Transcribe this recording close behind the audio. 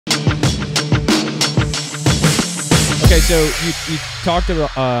Okay, so you talked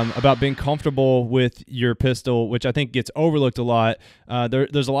about being comfortable with your pistol, which I think gets overlooked a lot.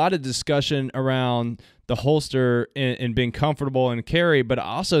 There's a lot of discussion around the holster and being comfortable in carry, but I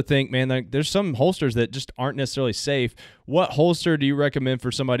also think, man, there's some holsters that just aren't necessarily safe. What holster do you recommend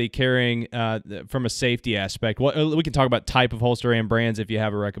for somebody carrying from a safety aspect? We can talk about type of holster and brands if you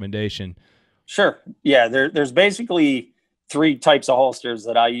have a recommendation. Sure. Yeah, there's basically 3 types of holsters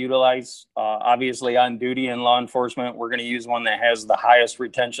that I utilize. Obviously, on duty and law enforcement, we're going to use one that has the highest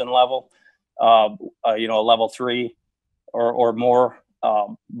retention level, level 3 or more.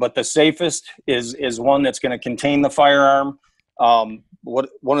 But the safest is one that's going to contain the firearm.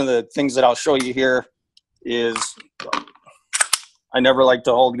 One of the things that I'll show you here is I never like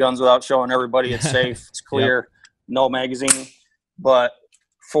to hold guns without showing everybody it's safe, it's clear, yep. No magazine. But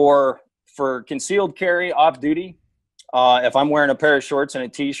for concealed carry off duty, if I'm wearing a pair of shorts and a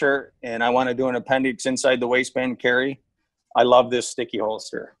t-shirt and I want to do an appendix inside the waistband carry, I love this sticky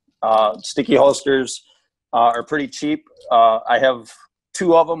holster. Sticky holsters are pretty cheap. I have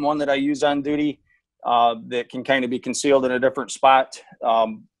 2 of them, one that I use on duty that can kind of be concealed in a different spot,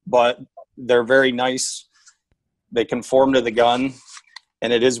 but they're very nice. They conform to the gun,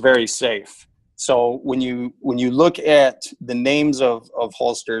 and it is very safe. So when you look at the names of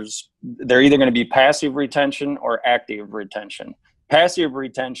holsters, they're either going to be passive retention or active retention. Passive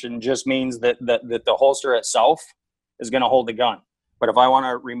retention just means that the holster itself is going to hold the gun. But if I want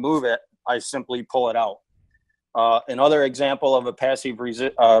to remove it, I simply pull it out. Another example of a passive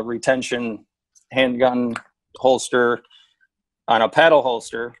retention handgun holster on a paddle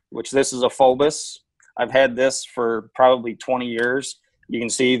holster, which this is a Phobos. I've had this for probably 20 years. You can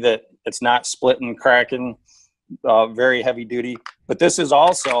see that it's not splitting, cracking, very heavy duty. But this is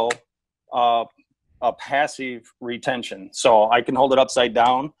also a passive retention. So I can hold it upside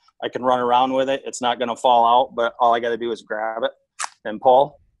down. I can run around with it. It's not going to fall out, but all I got to do is grab it and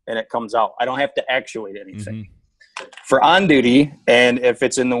pull, and it comes out. I don't have to actuate anything. Mm-hmm. For on duty, and if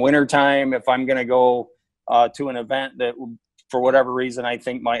it's in the wintertime, if I'm going to go to an event that for whatever reason I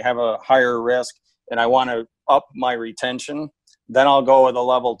think might have a higher risk and I want to up my retention, then I'll go with a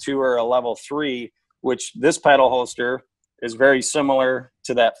level 2 or a level 3, which this paddle holster is very similar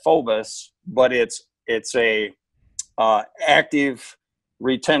to that Phobos, but it's a active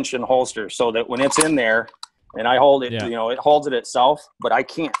retention holster, so that when it's in there and I hold it, it holds it itself, but I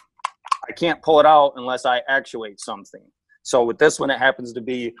can't pull it out unless I actuate something. So with this one, it happens to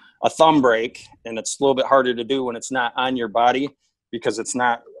be a thumb brake, and it's a little bit harder to do when it's not on your body because it's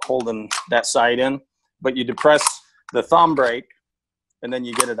not holding that side in, but you depress the thumb brake and then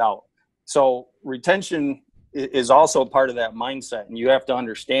you get it out. So retention is also part of that mindset. And you have to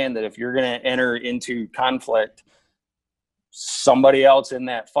understand that if you're going to enter into conflict, somebody else in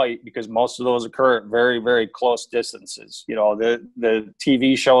that fight, because most of those occur at very, very close distances. You know, the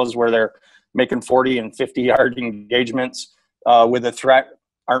TV shows where they're making 40 and 50 yard engagements with a threat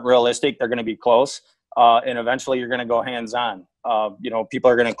aren't realistic. They're going to be close. And eventually you're going to go hands on. People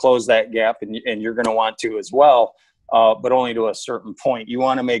are going to close that gap, and you're going to want to as well. But only to a certain point. You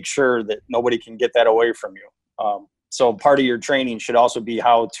want to make sure that nobody can get that away from you. So part of your training should also be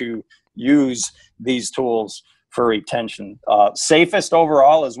how to use these tools for retention. Safest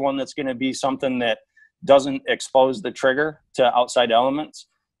overall is one that's going to be something that doesn't expose the trigger to outside elements.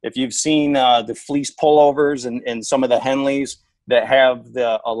 If you've seen the fleece pullovers and some of the Henleys that have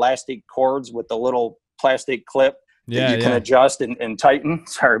the elastic cords with the little plastic clip that you can adjust and tighten.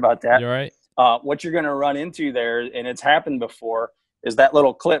 Sorry about that. You're right. What you're going to run into there, and it's happened before, is that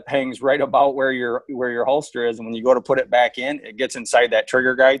little clip hangs right about where your holster is, and when you go to put it back in, it gets inside that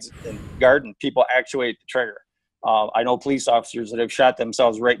trigger guard, and people actuate the trigger. I know police officers that have shot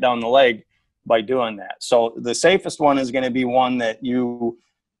themselves right down the leg by doing that. So the safest one is going to be one that you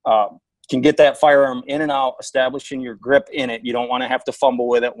can get that firearm in and out, establishing your grip in it. You don't want to have to fumble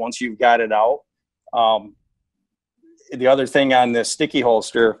with it once you've got it out. The other thing on this sticky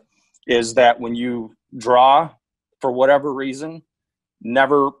holster is that when you draw, for whatever reason,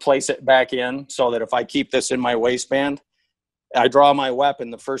 never place it back in, so that if I keep this in my waistband, I draw my weapon,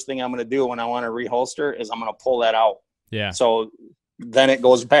 the first thing I'm going to do when I want to reholster is I'm going to pull that out. Yeah. So then it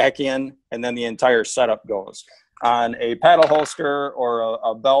goes back in, and then the entire setup goes. On a paddle holster or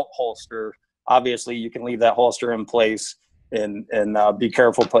a belt holster, obviously you can leave that holster in place and be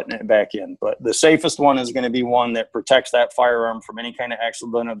careful putting it back in. But the safest one is going to be one that protects that firearm from any kind of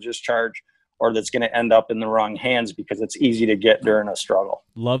accidental discharge, or that's going to end up in the wrong hands because it's easy to get during a struggle.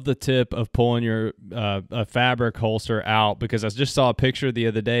 Love the tip of pulling your a fabric holster out, because I just saw a picture the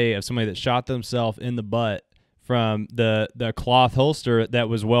other day of somebody that shot themselves in the butt from the cloth holster that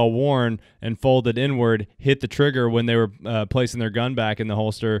was well worn and folded inward hit the trigger when they were placing their gun back in the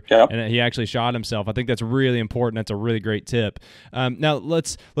holster, and he actually shot himself. I think that's really important. That's a really great tip. Now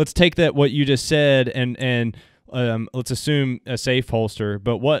let's take that what you just said and let's assume a safe holster.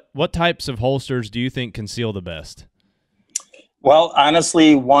 But what types of holsters do you think conceal the best? Well,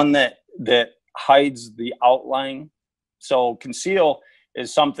 honestly, one that hides the outline. So conceal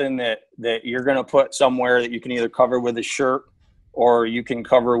is something that you're going to put somewhere that you can either cover with a shirt or you can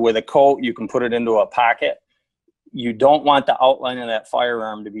cover with a coat. You can put it into a pocket. You don't want the outline of that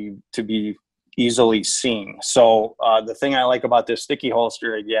firearm to be easily seen. So the thing I like about this sticky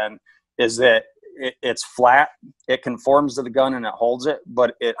holster, again, is that it's flat. It conforms to the gun and it holds it,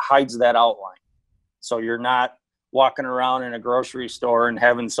 but it hides that outline. So you're not walking around in a grocery store and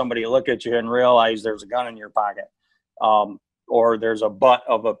having somebody look at you and realize there's a gun in your pocket. Or there's a butt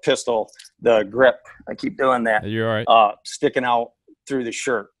of a pistol, the grip. I keep doing that. You're all right. Sticking out through the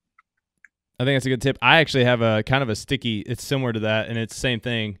shirt. I think that's a good tip. I actually have a kind of a sticky. It's similar to that, and it's the same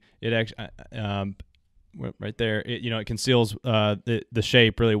thing. It actually, right there, it conceals the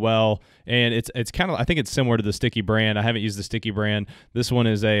shape really well, and it's kind of. I think it's similar to the sticky brand. I haven't used the sticky brand. This one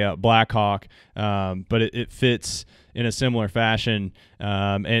is a Blackhawk, but it fits in a similar fashion,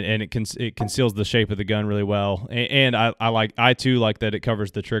 and it conceals the shape of the gun really well. And I too like that it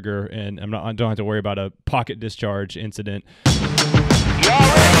covers the trigger, and I don't have to worry about a pocket discharge incident.